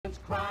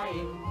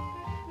crying.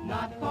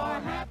 Not for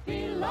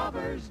happy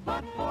lovers,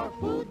 but for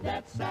food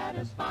that's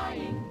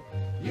satisfying.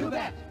 You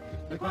bet,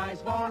 the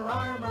cries for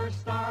Armour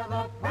Star,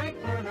 the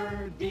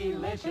Frankfurter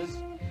delicious.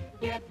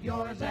 Get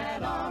yours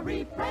at our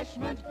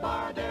refreshment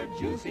bar, they're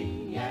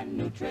juicy and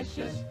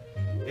nutritious.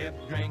 If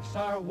drinks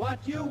are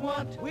what you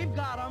want, we've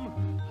got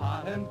 'em.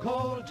 Hot and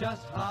cold,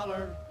 just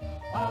holler.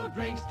 All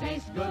drinks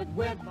taste good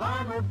with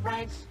Armour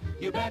Franks.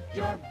 You bet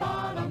your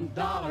bottom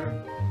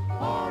dollar.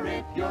 Or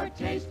if your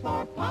taste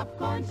for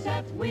popcorn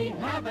set, we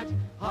have it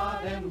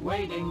hot and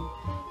waiting.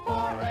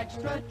 For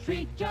extra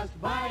treat, just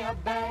buy a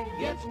bag.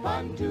 It's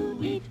fun to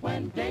eat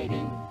when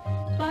dating.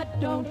 But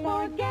don't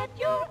forget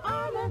your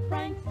Armour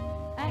Franks.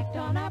 Act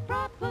on our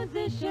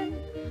proposition.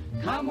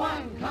 Come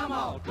one, come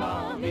all,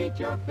 come eat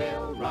your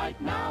fill. Right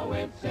now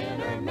it's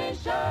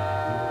intermission.